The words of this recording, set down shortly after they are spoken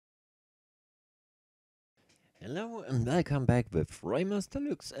Hello and welcome back with raimers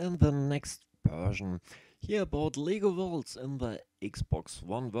Deluxe and the next version. Here about Lego Worlds in the Xbox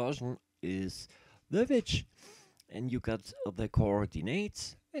One version is the Wich. And you got the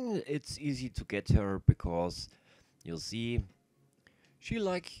coordinates and it's easy to get her because you see she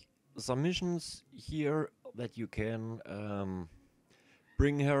like some missions here that you can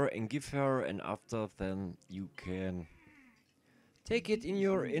bring her and give her, and after then you can take it in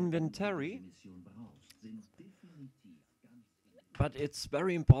your inventory. But it's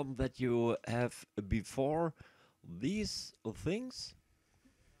very important that you have before these things,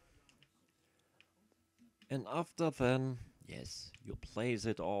 and after then, yes, you place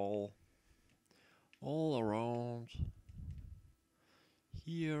it all around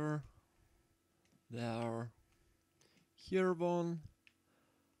here, there, here one,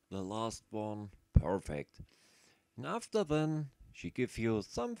 the last one, perfect. And after then, she gives you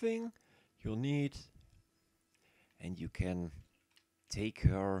something you need, and you can take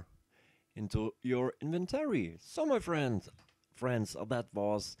her into your inventory. So my friends, that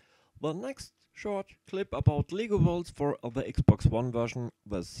was the next short clip about Lego Worlds for the Xbox One version.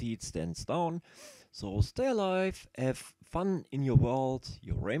 The seed stands down. So stay alive, have fun in your world.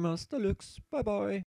 Your raimers Deluxe. Bye bye.